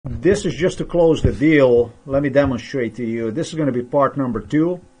This is just to close the deal. Let me demonstrate to you. This is going to be part number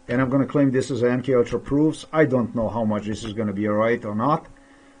 2, and I'm going to claim this as MK Ultra proofs. I don't know how much this is going to be right or not.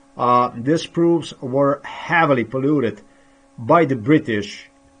 These proofs were heavily polluted by the British.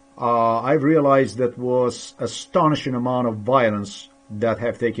 I've realized that was astonishing amount of violence that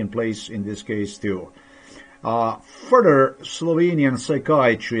have taken place in this case too. Further, Slovenian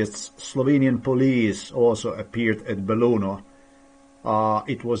psychiatrists, Slovenian police also appeared at Belluno.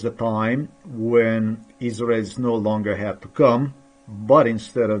 It was the time when Israelis no longer had to come, but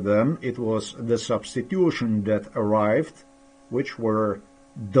instead of them, it was the substitution that arrived, which were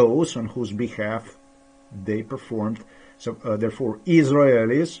those on whose behalf they performed. So, therefore,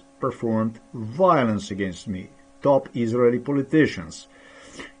 Israelis performed violence against me, top Israeli politicians.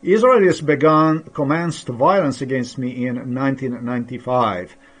 Israelis commenced violence against me in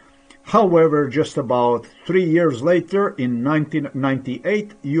 1995. However, just about 3 years later, in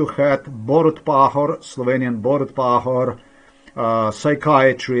 1998, you had Borut Pahor, Slovenian Borut Pahor,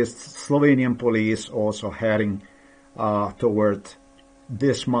 psychiatrists, Slovenian police also heading toward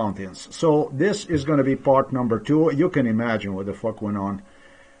these mountains. So this is going to be part number 2. You can imagine what the fuck went on.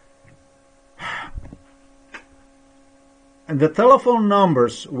 And the telephone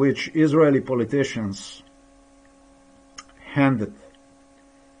numbers which Israeli politicians had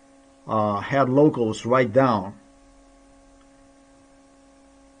locals write down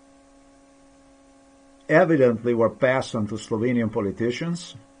evidently were passed on to Slovenian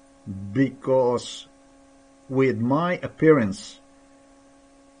politicians, because with my appearance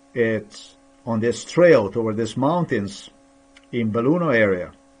on this trail toward these mountains in Belluno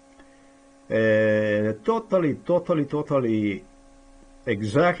area, totally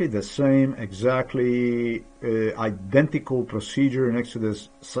exactly the same, identical procedure next to this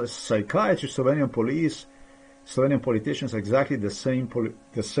psychiatrist, Slovenian police, Slovenian politicians, exactly the same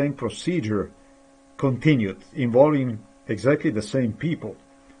procedure continued, involving exactly the same people.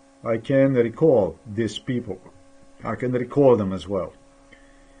 I can recall these people. I can recall them as well.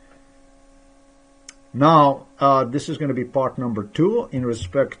 Now, this is going to be part number 2 in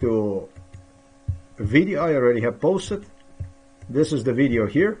respect to video I already have posted. This is the video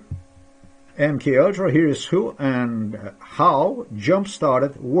here. MK Ultra, here is who and how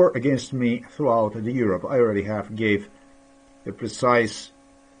jump-started war against me throughout Europe. I already gave a precise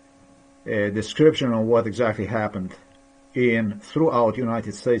description of what exactly happened throughout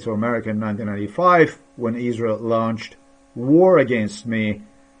United States of America in 1995, when Israel launched war against me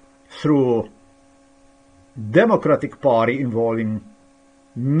through Democratic Party involving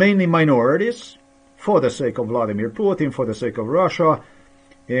mainly minorities, for the sake of Vladimir Putin, for the sake of Russia.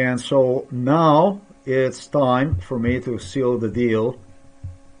 And so now it's time for me to seal the deal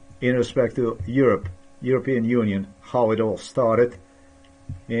in respect to Europe, European Union, how it all started.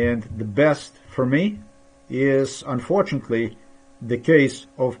 And the best for me is, unfortunately, the case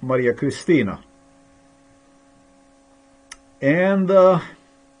of Maria Cristina. And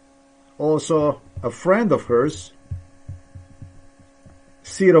also a friend of hers,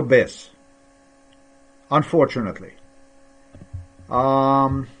 Ciro Bes. Unfortunately.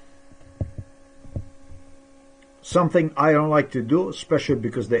 Something I don't like to do, especially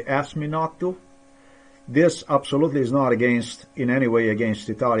because they asked me not to. This absolutely is not in any way against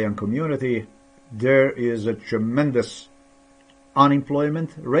the Italian community. There is a tremendous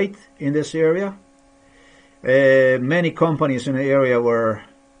unemployment rate in this area. Many companies in the area were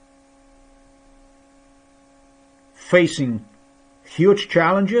facing huge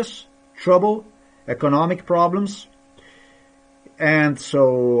challenges, trouble, economic problems, and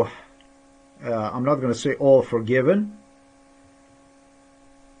so I'm not going to say all forgiven,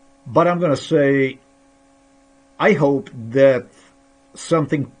 but I'm going to say I hope that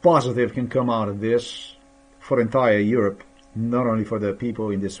something positive can come out of this for entire Europe, not only for the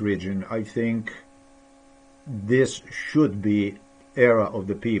people in this region. I think this should be era of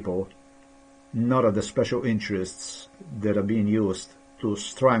the people, not of the special interests that are being used to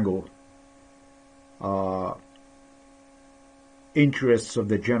strangle interests of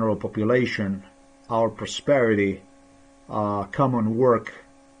the general population, our prosperity, common work,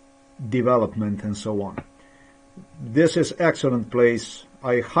 development, and so on. This is excellent place.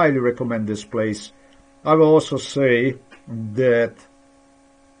 I highly recommend this place. I will also say that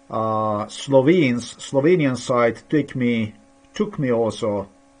Slovenian side took me also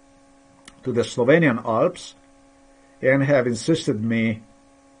to the Slovenian Alps and have insisted me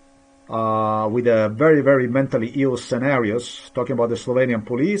with a very, very mentally ill scenarios, talking about the Slovenian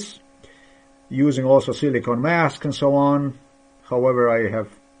police, using also silicone masks and so on. However, I have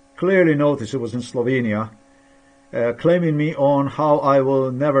clearly noticed it was in Slovenia, claiming me on how I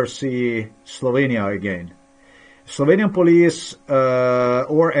will never see Slovenia again. Slovenian police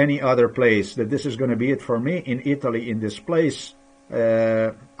or any other place, that this is going to be it for me in Italy, in this place.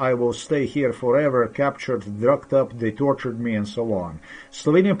 I will stay here forever, captured, drugged up, they tortured me, and so on.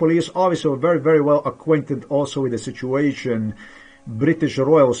 Slovenian police obviously are very, very well acquainted also with the situation British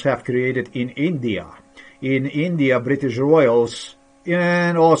royals have created in India. In India, British royals,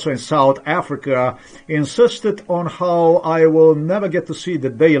 and also in South Africa, insisted on how I will never get to see the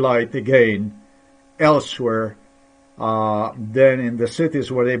daylight again elsewhere than in the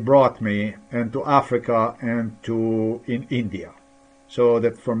cities where they brought me, and to Africa and to in India. So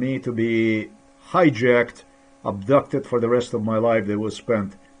that for me to be hijacked, abducted for the rest of my life, they will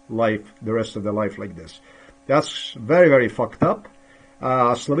spend the rest of their life like this. That's very, very fucked up.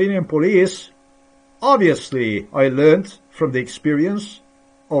 Slovenian police, obviously, I learned from the experience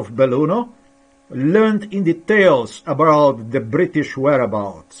of Belluno, learned in details about the British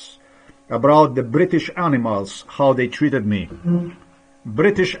whereabouts, about the British animals, how they treated me.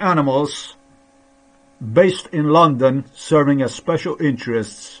 British animals based in London, serving as special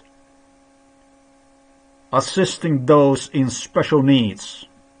interests, assisting those in special needs,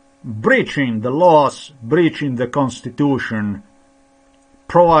 breaching the laws, breaching the Constitution,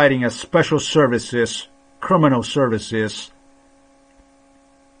 providing as special services, criminal services,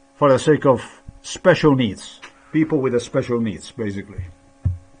 for the sake of special needs, people with the special needs, basically.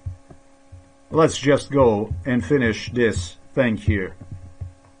 Let's just go and finish this thing here.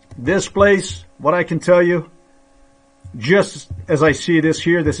 This place, what I can tell you, just as I see this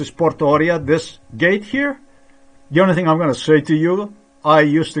here, this is Porto Oria, this gate here. The only thing I'm going to say to you, I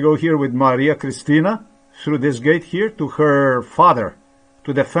used to go here with Maria Cristina through this gate here to her father,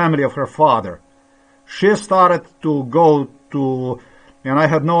 to the family of her father. She started to go to, and I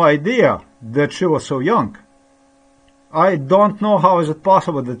had no idea that she was so young. I don't know how is it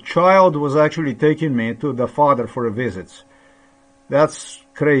possible the child was actually taking me to the father for visits. That's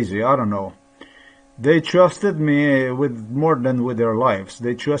crazy, I don't know. They trusted me with more than with their lives.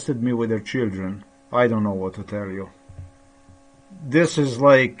 They trusted me with their children. I don't know what to tell you. This is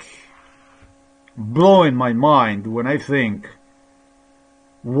like blowing my mind when I think,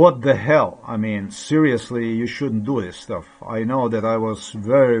 what the hell? I mean, seriously, you shouldn't do this stuff. I know that I was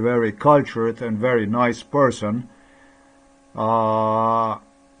very, very cultured and very nice person.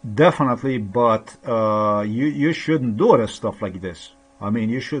 Definitely, but you shouldn't do this stuff like this. I mean,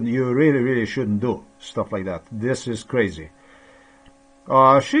 you really, really shouldn't do stuff like that. This is crazy.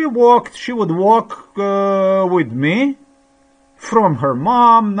 She would walk with me from her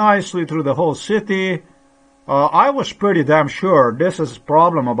mom nicely through the whole city. I was pretty damn sure this is a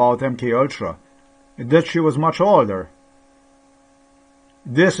problem about MK Ultra, that she was much older.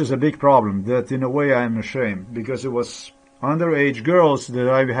 This is a big problem that in a way I am ashamed, because it was underage girls that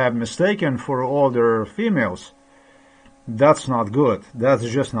I have mistaken for older females. That's not good. That's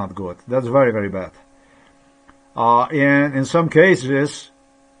just not good. That's very, very bad. And in some cases,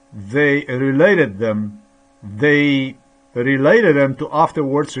 they related them to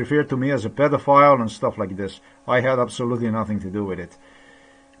afterwards refer to me as a pedophile and stuff like this. I had absolutely nothing to do with it.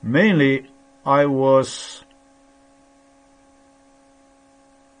 Mainly, I was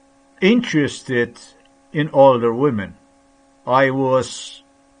interested in older women.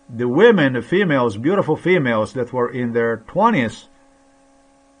 The women, the females, beautiful females that were in their 20s,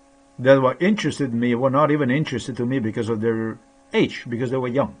 that were interested in me, were not even interested in me because of their age, because they were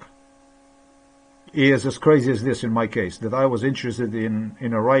young. It is as crazy as this in my case, that I was interested in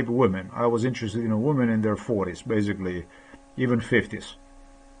a ripe woman. I was interested in a woman in their 40s, basically, even 50s.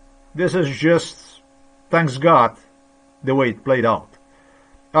 This is just, thanks God, the way it played out.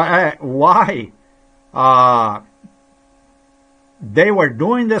 Why? They were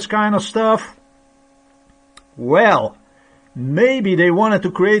doing this kind of stuff. Well, maybe they wanted to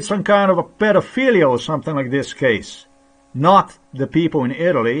create some kind of a pedophilia or something like this case. Not the people in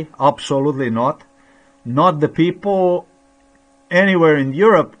Italy, absolutely not. Not the people anywhere in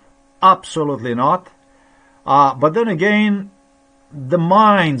Europe, absolutely not. But then again,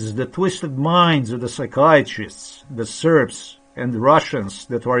 the twisted minds of the psychiatrists, the Serbs and the Russians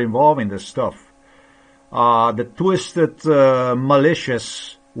that were involved in this stuff, the twisted,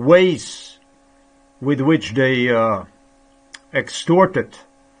 malicious ways with which they extorted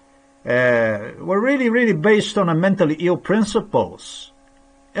were really, really based on a mentally ill principles.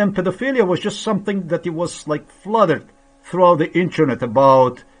 And pedophilia was just something that it was like flooded throughout the internet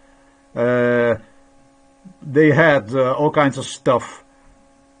about. They had all kinds of stuff.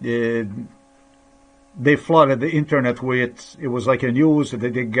 they flooded the internet with, it was like a news that they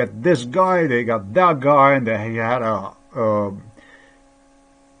get this guy, they got that guy, and they had a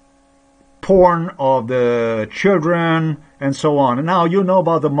porn of the children and so on. And now you know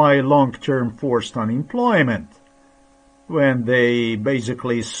about my long-term forced unemployment, when they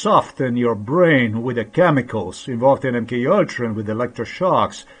basically soften your brain with the chemicals involved in MKUltra and with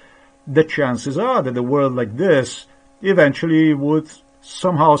electroshocks. The chances are that a world like this eventually would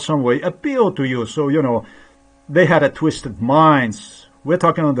somehow, some way appeal to you. So, you know, they had a twisted minds. We're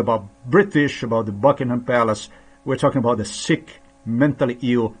talking about British, about the Buckingham Palace. We're talking about the sick, mentally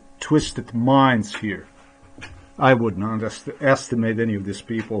ill, twisted minds here. I wouldn't underestimate any of these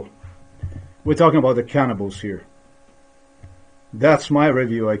people. We're talking about the cannibals here. That's my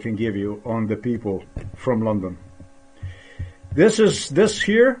review I can give you on the people from London. This was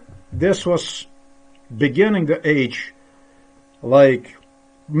beginning the age, like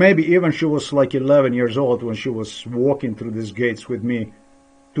maybe even she was like 11 years old when she was walking through these gates with me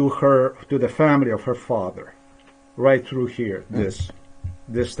to the family of her father, right through here, this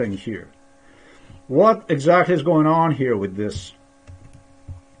thing here. What exactly is going on here with this?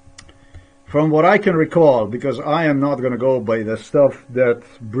 From what I can recall, because I am not going to go by the stuff that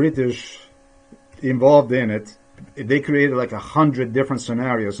British involved in it, they created like 100 different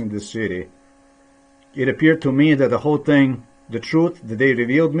scenarios in this city. It appeared to me that the whole thing, the truth that they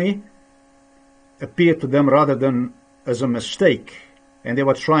revealed me, appeared to them rather than as a mistake, and they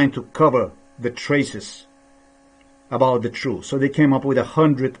were trying to cover the traces about the truth. So they came up with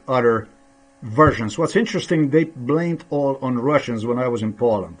 100 other versions. What's interesting, they blamed all on Russians when I was in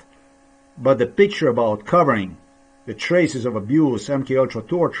Poland. But the picture about covering the traces of abuse, MKUltra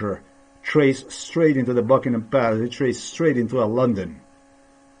torture, traced straight into the Buckingham Palace, it traced straight into London.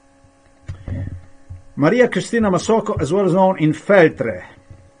 Maria Cristina Masocco, as well as known in Feltre.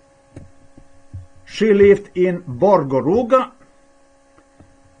 She lived in Borgo Ruga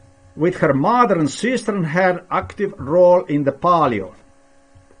with her mother and sister and had active role in the Palio.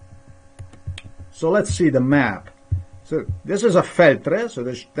 So let's see the map. So this is a Feltre, so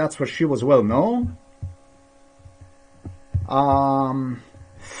that's where she was well known. Feltre.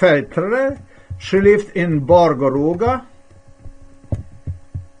 She lived in Borgo Ruga.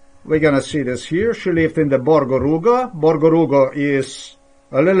 We're gonna see this here. She lived in the Borgo Ruga. Borgo Ruga is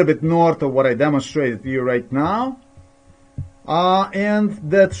a little bit north of what I demonstrated to you right now. And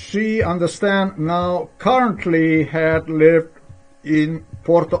that she, understand now, currently had lived in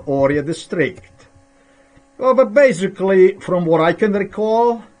Porto Oria district. Well, but basically, from what I can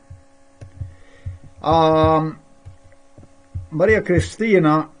recall, Maria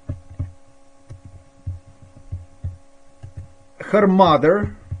Cristina, her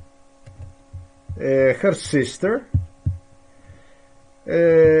mother, her sister,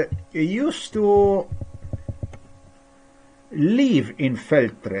 used to live in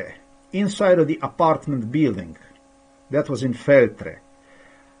Feltre, inside of the apartment building. That was in Feltre.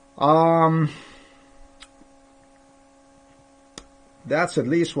 That's at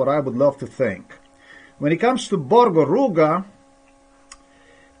least what I would love to think. When it comes to Borgo Ruga,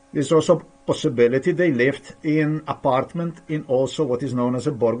 there's also a possibility they lived in apartment in also what is known as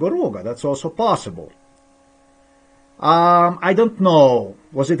a Borgo Ruga. That's also possible. I don't know.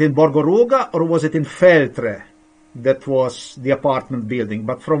 Was it in Borgo Ruga or was it in Feltre that was the apartment building?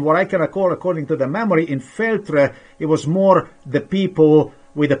 But from what I can recall, according to the memory, in Feltre, it was more the people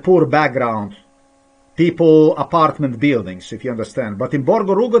with a poor background. People, apartment buildings, if you understand. But in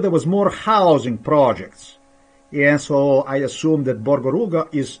Borgo Ruga, there was more housing projects. And so I assume that Borgo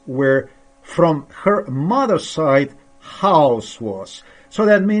Ruga is where, from her mother's side, house was. So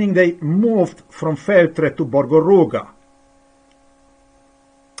that meaning they moved from Feltre to Borgo Ruga.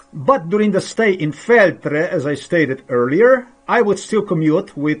 But during the stay in Feltre, as I stated earlier, I would still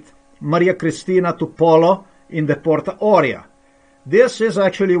commute with Maria Cristina to Polo in the Porta Oria. This is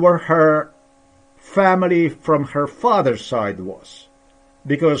actually where her family from her father's side was,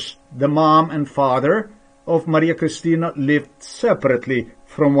 because the mom and father of Maria Cristina lived separately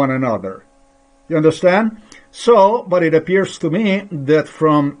from one another. You understand? So, but it appears to me that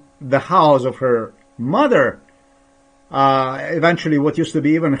from the house of her mother, eventually what used to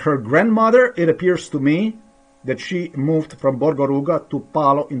be even her grandmother, it appears to me that she moved from Borgo Ruga to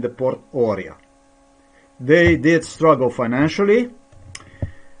Palo in the Port Oria. They did struggle financially.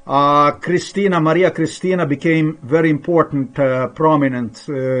 Maria Cristina became very important, prominent,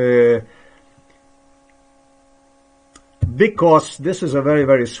 because this is a very,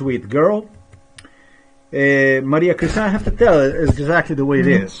 very sweet girl. Maria Cristina, I have to tell it is exactly the way it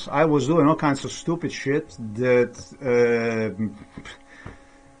is. I was doing all kinds of stupid shit that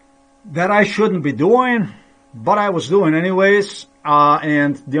that I shouldn't be doing, but I was doing anyways.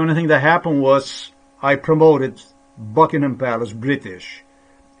 And the only thing that happened was I promoted Buckingham Palace British,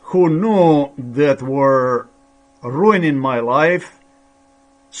 who knew that were ruining my life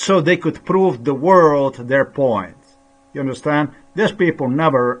so they could prove the world their point. You understand? These people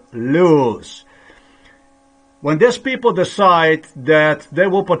never lose. When these people decide that they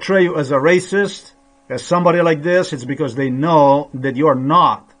will portray you as a racist, as somebody like this, it's because they know that you're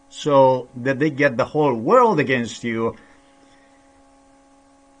not. So that they get the whole world against you.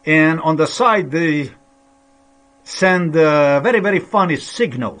 And on the side, they send very, very funny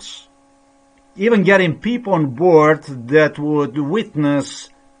signals. Even getting people on board that would witness,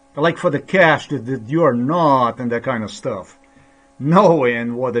 like for the cash, that you're not, and that kind of stuff.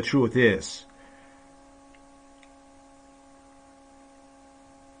 Knowing what the truth is.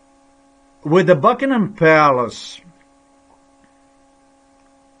 With the Buckingham Palace,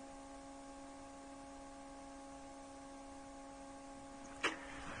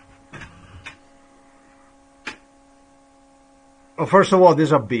 first of all,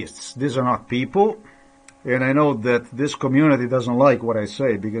 these are beasts. These are not people. And I know that this community doesn't like what I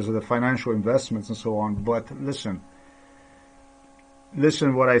say because of the financial investments and so on. But listen.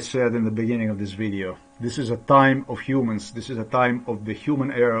 Listen what I said in the beginning of this video. This is a time of humans. This is a time of the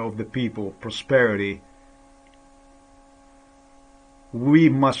human era of the people, prosperity. We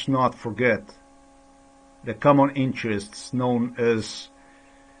must not forget the common interests known as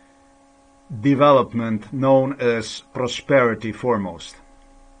development, known as prosperity foremost.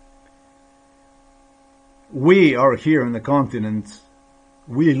 We are here on the continent.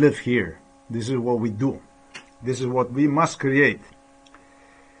 We live here. This is what we do. This is what we must create.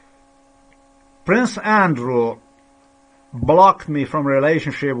 Prince Andrew blocked me from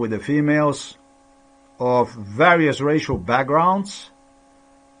relationship with the females of various racial backgrounds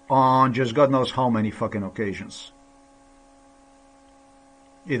on just God knows how many fucking occasions.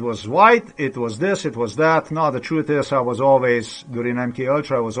 It was white, it was this, it was that. No, the truth is I was always, during MK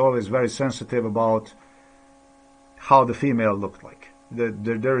Ultra, I was always very sensitive about how the female looked like.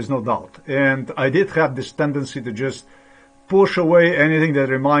 There is no doubt. And I did have this tendency to just push away anything that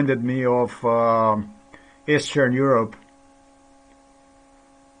reminded me of Eastern Europe,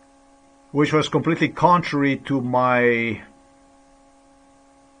 which was completely contrary to my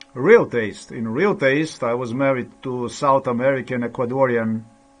real taste. In real taste, I was married to South American, Ecuadorian,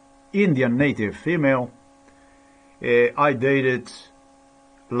 Indian native female. I dated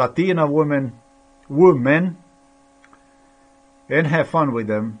Latina women, and have fun with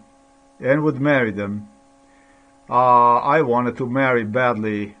them, and would marry them. I wanted to marry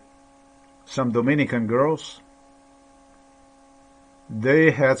badly some Dominican girls.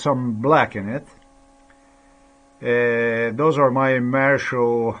 They had some black in it. Those are my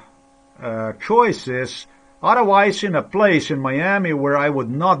marital choices. Otherwise, in a place in Miami where I would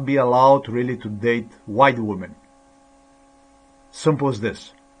not be allowed really to date white women. Simple as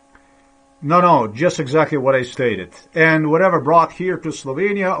this. No, just exactly what I stated. And whatever brought here to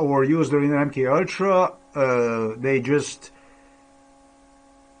Slovenia or used during MK Ultra, they just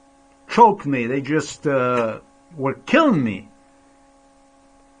choked me. They just were killing me,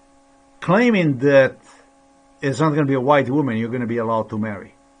 claiming that it's not going to be a white woman you're going to be allowed to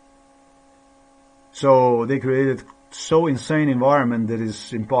marry. So they created so insane environment that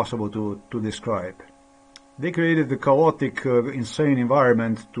is impossible to describe. They created the chaotic, insane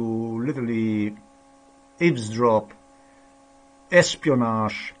environment to literally eavesdrop,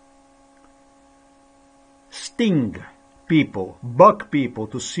 espionage, sting people, bug people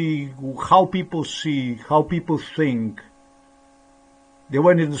to see how people think. They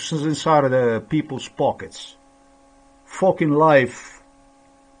went inside of the people's pockets. Fucking life,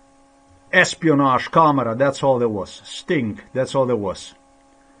 espionage, camera, that's all there was. Sting, that's all there was.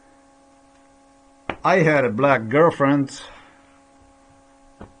 I had a black girlfriend.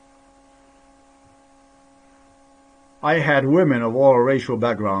 I had women of all racial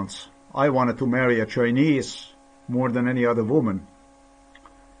backgrounds. I wanted to marry a Chinese more than any other woman.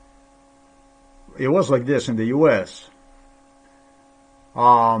 It was like this in the US.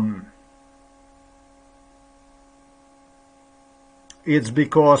 It's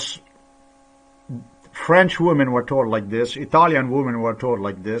because French women were taught like this, Italian women were taught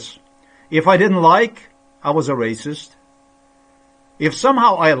like this. If I didn't like, I was a racist. If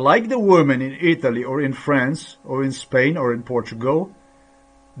somehow I liked the woman in Italy or in France or in Spain or in Portugal,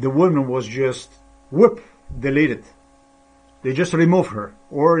 the woman was just, whoop, deleted. They just remove her.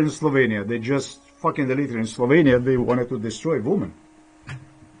 Or in Slovenia, they just fucking deleted her. In Slovenia, they wanted to destroy women.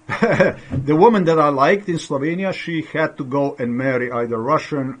 the woman that I liked in Slovenia, she had to go and marry either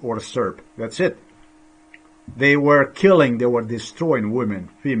Russian or Serb. That's it. They were killing, they were destroying women,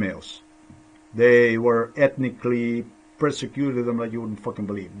 females. They were ethnically persecuted them like you wouldn't fucking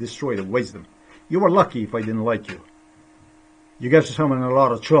believe. Destroyed them, waste them. You were lucky if I didn't like you. You guys are in a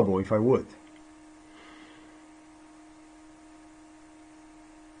lot of trouble if I would.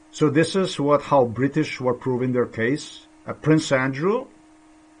 So this is how British were proving their case. Prince Andrew,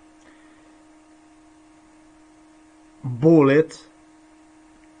 bullet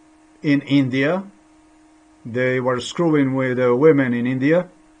in India. They were screwing with women in India.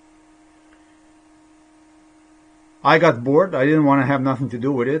 I got bored. I didn't want to have nothing to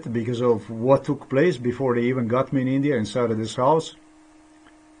do with it because of what took place before they even got me in India inside of this house.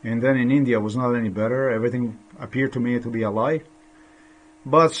 And then in India was not any better. Everything appeared to me to be a lie.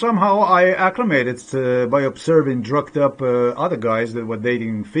 But somehow I acclimated by observing drugged up other guys that were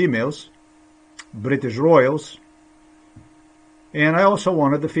dating females, British royals. And I also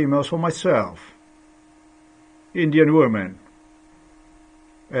wanted the females for myself. Indian women.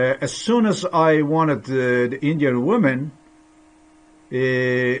 As soon as I wanted the Indian women,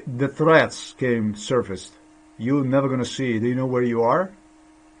 the threats came surfaced. You're never going to see. Do you know where you are?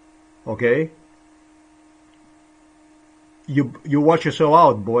 Okay. You watch yourself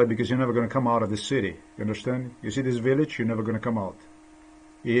out, boy, because you're never going to come out of this city. You understand? You see this village? You're never going to come out.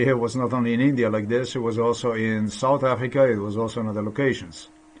 It was not only in India like this. It was also in South Africa. It was also in other locations.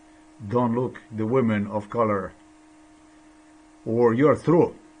 Don't look the women of color, or you're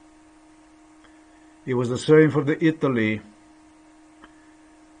through. It was the same for the Italy.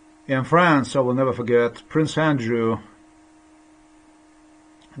 In France, I will never forget, Prince Andrew,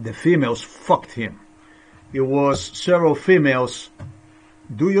 the females fucked him. It was several females.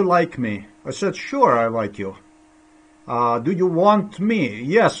 Do you like me? I said, sure, I like you. Do you want me?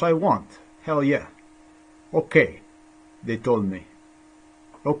 Yes, I want. Hell yeah. Okay, they told me.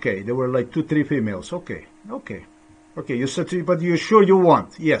 Okay, there were like 2-3 females. Okay. Okay, you said to me, but you sure you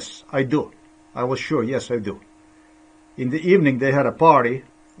want? Yes, I do. I was sure, yes, I do. In the evening, they had a party,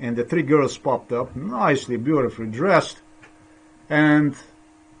 and the 3 girls popped up, nicely, beautifully dressed, and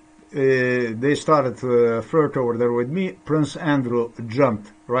they started to flirt over there with me. Prince Andrew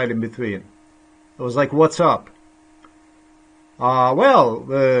jumped right in between. I was like, what's up?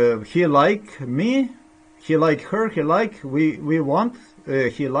 He like me, he like her, he want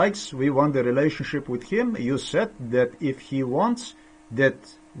the relationship with him. You said that if he wants, that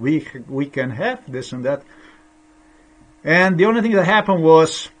we can have this and that. And the only thing that happened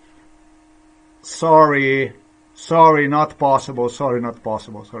was, sorry, not possible.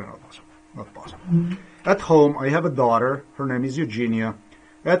 At home, I have a daughter. Her name is Eugenia.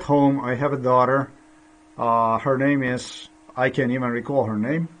 At home, I have a daughter. Her name is, I can't even recall her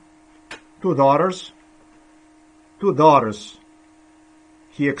name. 2 daughters.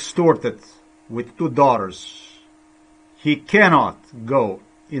 He extorted with 2 daughters. He cannot go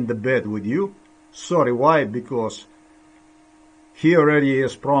in the bed with you. Sorry, why? Because he already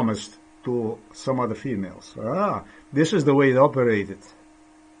is promised to some other females. This is the way it operated.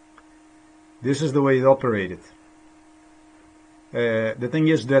 The thing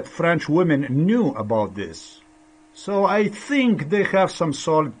is that French women knew about this. So I think they have some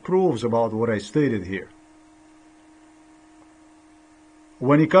solid proofs about what I stated here.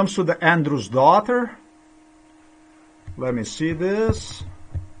 When it comes to the Andrew's daughter, let me see this.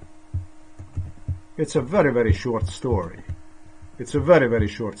 It's a very, very short story.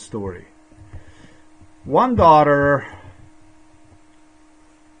 One daughter,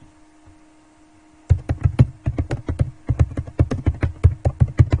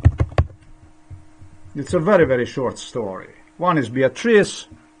 it's a very, very short story. One is Beatrice,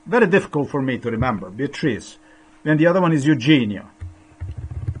 very difficult for me to remember, Beatrice. And the other one is Eugenia.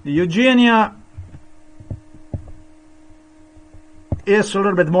 Eugenia is a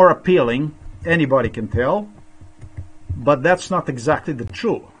little bit more appealing, anybody can tell, but that's not exactly the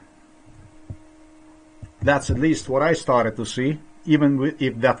truth. That's at least what I started to see, even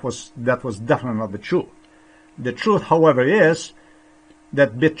if that was definitely not the truth. The truth, however, is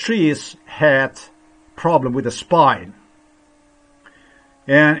that Beatrice had problem with the spine.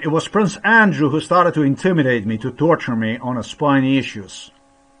 And it was Prince Andrew who started to intimidate me, to torture me on a spine issues,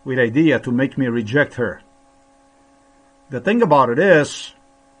 with idea to make me reject her. The thing about it is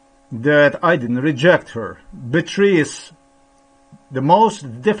that I didn't reject her. Beatrice, the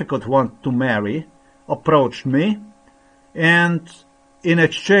most difficult one to marry, approached me, and in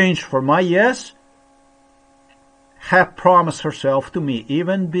exchange for my yes, had promised herself to me.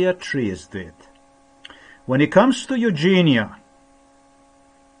 Even Beatrice did. When it comes to Eugenia,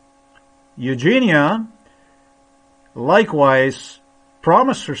 Eugenia likewise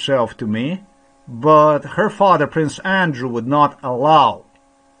promised herself to me, but her father, Prince Andrew, would not allow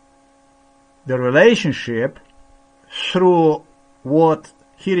the relationship through what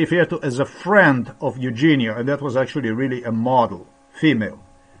he referred to as a friend of Eugenia, and that was actually really a model, female,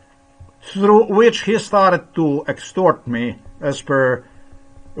 through which he started to extort me as per,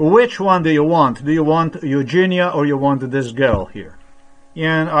 which one do you want? Do you want Eugenia or you want this girl here?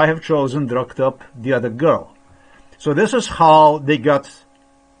 And I have chosen, drugged up, the other girl. So this is how they got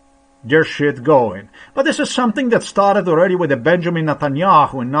their shit going. But this is something that started already with the Benjamin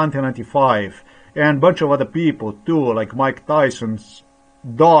Netanyahu in 1995, and a bunch of other people too, like Mike Tyson's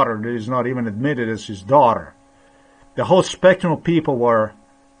daughter that is not even admitted as his daughter. The whole spectrum of people were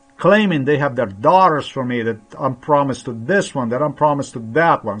claiming they have their daughters from me, that I'm promised to this one, that I'm promised to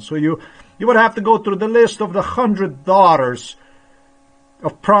that one. So you would have to go through the list of the 100 daughters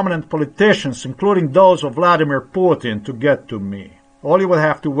of prominent politicians, including those of Vladimir Putin, to get to me. All you would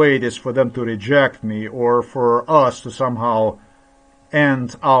have to wait is for them to reject me, or for us to somehow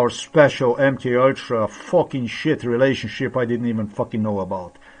end our special MKUltra fucking shit relationship I didn't even fucking know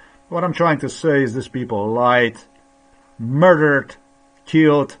about. What I'm trying to say is these people lied, murdered,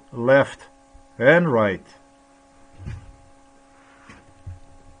 killed, left, and right.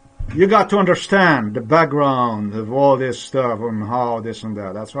 You got to understand the background of all this stuff and how this and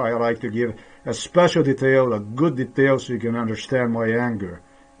that. That's why I like to give a special detail, a good detail, so you can understand my anger.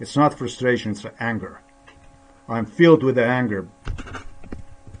 It's not frustration, it's anger. I'm filled with the anger.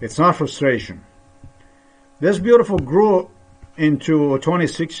 It's not frustration. This beautiful grew into a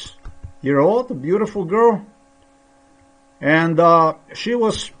 26-year-old, a beautiful girl. And she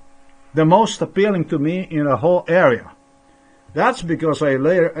was the most appealing to me in the whole area. That's because I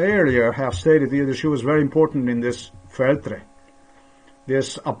earlier have stated to you that she was very important in this Feltre,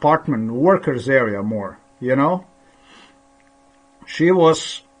 this apartment workers area more, you know. She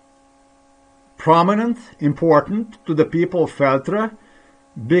was prominent, important to the people of Feltre,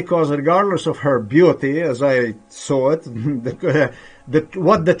 because regardless of her beauty, as I saw it,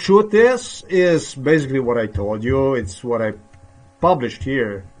 what the truth is basically what I told you. It's what I published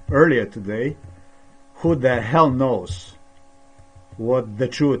here earlier today. Who the hell knows what the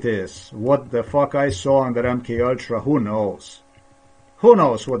truth is? What the fuck I saw under MKUltra? Who knows? Who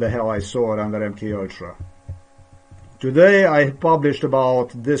knows what the hell I saw under MKUltra? Today I published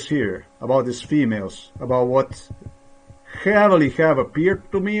about this here, about these females, about what heavily have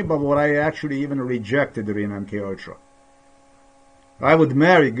appeared to me, but what I actually even rejected in MKUltra. I would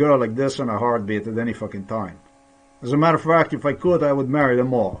marry a girl like this in a heartbeat at any fucking time. As a matter of fact, if I could, I would marry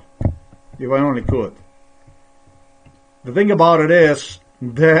them all. If I only could. The thing about it is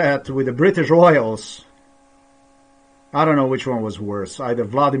that with the British royals, I don't know which one was worse. Either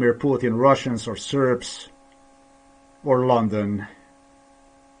Vladimir Putin, Russians, or Serbs, or London.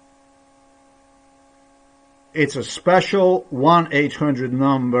 It's a special 1-800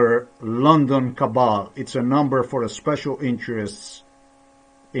 number, London Cabal. It's a number for a special interests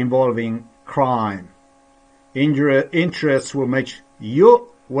involving crime. Interests will make you,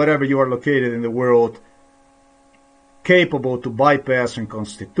 wherever you are located in the world, capable to bypassing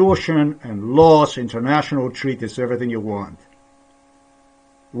constitution and laws, international treaties, everything you want.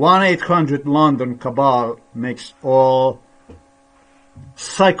 1-800 London Cabal makes all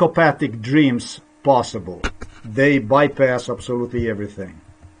psychopathic dreams possible. They bypass absolutely everything.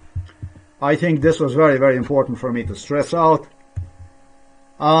 I think this was very, very important for me to stress out.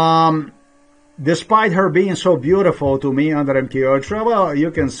 Despite her being so beautiful to me under MKUltra, well,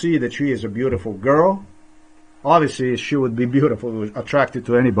 you can see that she is a beautiful girl. Obviously, she would be beautiful, attracted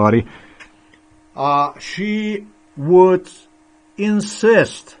to anybody. She would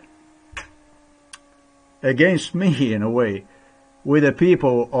insist against me, in a way, with the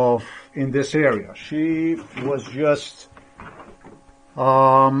people of in this area. She was just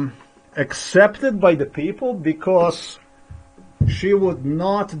accepted by the people because she would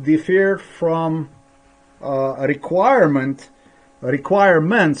not defer from requirements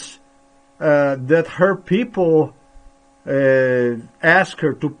that her people ask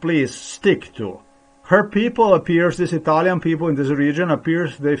her to please stick to. Her people appears, this Italian people in this region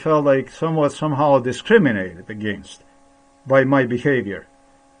appears, they felt like somehow discriminated against by my behavior,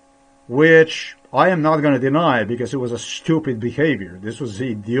 which I am not going to deny because it was a stupid behavior. This was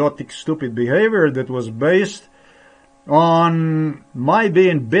idiotic, stupid behavior that was based on my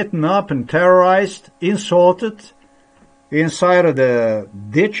being beaten up and terrorized, insulted inside of the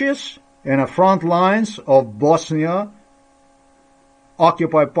ditches and the front lines of Bosnia,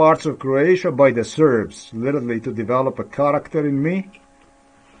 occupied parts of Croatia by the Serbs, literally to develop a character in me.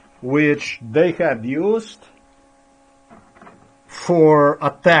 which they had used for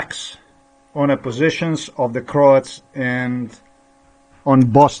attacks on the positions of the Croats and on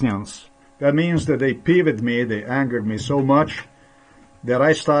Bosnians. That means that they peeved me, they angered me so much that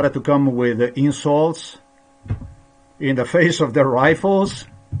I started to come with insults in the face of their rifles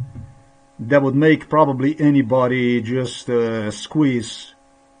that would make probably anybody just squeeze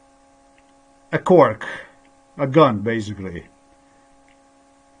a cork, a gun basically.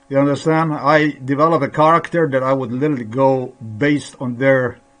 You understand? I developed a character that I would literally go based on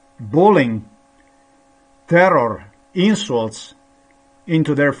their bullying, terror, insults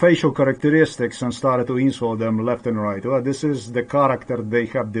into their facial characteristics and started to insult them left and right. Well, this is the character they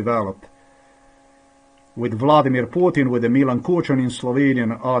have developed. With Vladimir Putin, with the Milan Kučan in Slovenia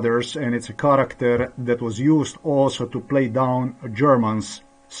and others, and it's a character that was used also to play down Germans,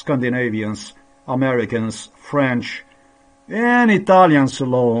 Scandinavians, Americans, French, and Italians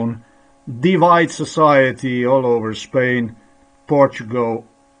alone, divide society all over Spain, Portugal,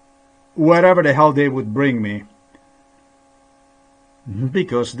 wherever the hell they would bring me.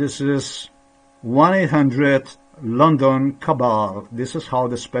 Because this is 1-800 London cabal. This is how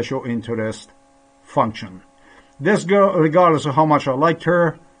the special interest function. This girl, regardless of how much I liked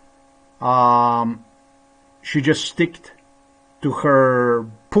her, she just sticked to her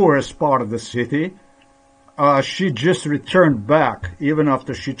poorest part of the city. She just returned back, even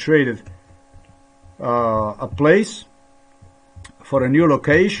after she traded a place for a new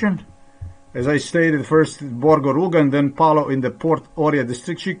location. As I stated, first Borgo Ruga and then Palo in the Port Oria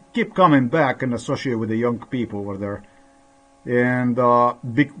district. She kept coming back and associate with the young people over there. And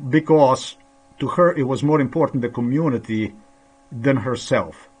because to her it was more important the community than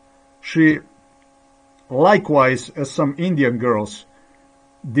herself. She, likewise, as some Indian girls,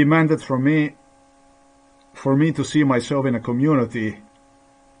 demanded from me for me to see myself in a community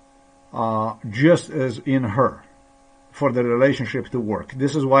just as in her, for the relationship to work.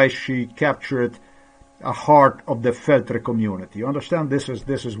 This is why she captured a heart of the Feltre community. You understand? This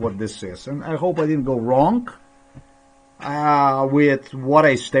is what this is. And I hope I didn't go wrong with what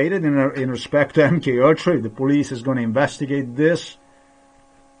I stated in respect to MK Ultra. The police is going to investigate this.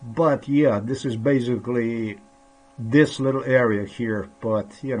 But yeah, this is basically this little area here.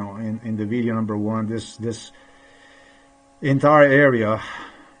 But, you know, in the video number 1, this entire area,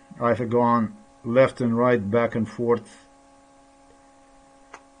 I've gone left and right, back and forth,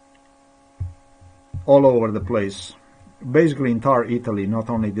 all over the place. Basically entire Italy, not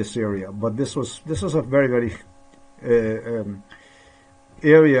only this area. But this was a very, very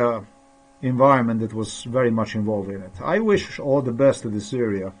area environment that was very much involved in it. I wish all the best to this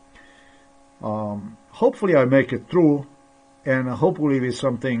area. Hopefully I make it through, and hopefully with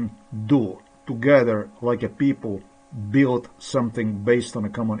something do together, like a people, build something based on a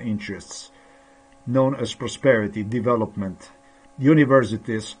common interests, known as prosperity, development,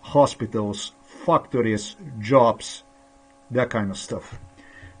 universities, hospitals, factories, jobs, that kind of stuff.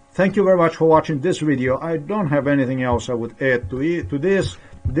 Thank you very much for watching this video. I don't have anything else I would add to this.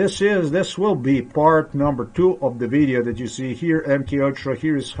 This will be part number 2 of the video that you see here. MK Ultra,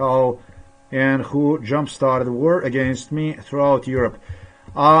 here is how and who jump-started the war against me throughout Europe.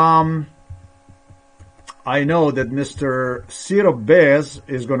 I know that Mr. Ciro Bez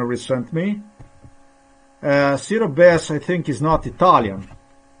is going to resent me. Ciro Bez, I think, is not Italian.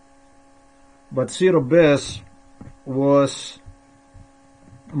 But Ciro Bez was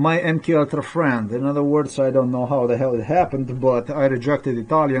my MK Ultra friend. In other words, I don't know how the hell it happened, but I rejected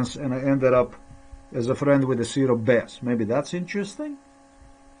Italians and I ended up as a friend with the Ciro Bez. Maybe that's interesting.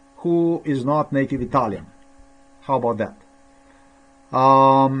 Who is not native Italian? How about that?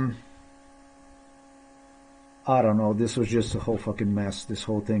 I don't know. This was just a whole fucking mess. This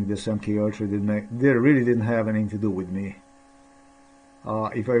whole thing, this MK Ultra they really didn't have anything to do with me.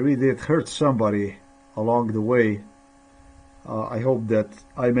 If I really did hurt somebody along the way, I hope that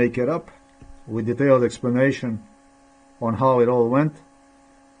I make it up with detailed explanation on how it all went,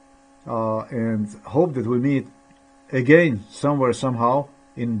 and hope that we meet again somewhere, somehow,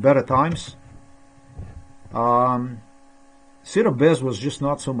 in better times. Ciro Bez was just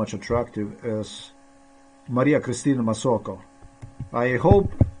not so much attractive as Maria Cristina Masocco. I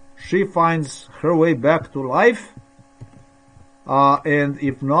hope she finds her way back to life, and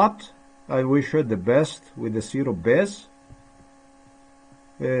if not, I wish her the best with the Ciro Bez.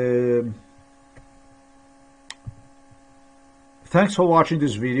 Thanks for watching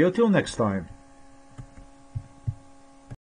this video. Till next time.